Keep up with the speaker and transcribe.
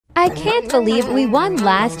I can't believe we won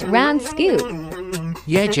last round, Scoop.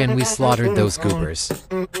 Yeah, Jen, we slaughtered those goobers.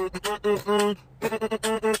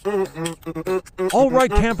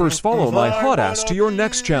 Alright campers, follow my hot ass to your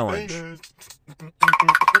next challenge.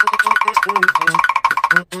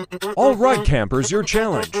 Alright campers, your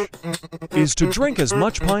challenge is to drink as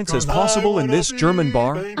much pints as possible in this German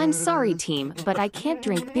bar. I'm sorry, team, but I can't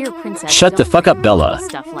drink beer, princess. Shut the fuck up, Bella.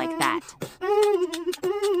 Stuff like that.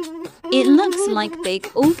 It looks like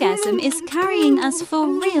Big Orgasm is carrying us for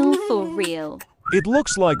real, for real. It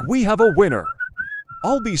looks like we have a winner.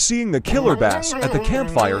 I'll be seeing the killer bass at the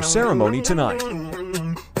campfire ceremony tonight.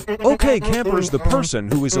 Okay campers, the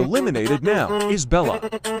person who is eliminated now is Bella.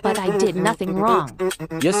 But I did nothing wrong.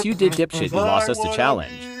 Yes, you did, dipshit. You lost us the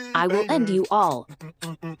challenge. I will end you all.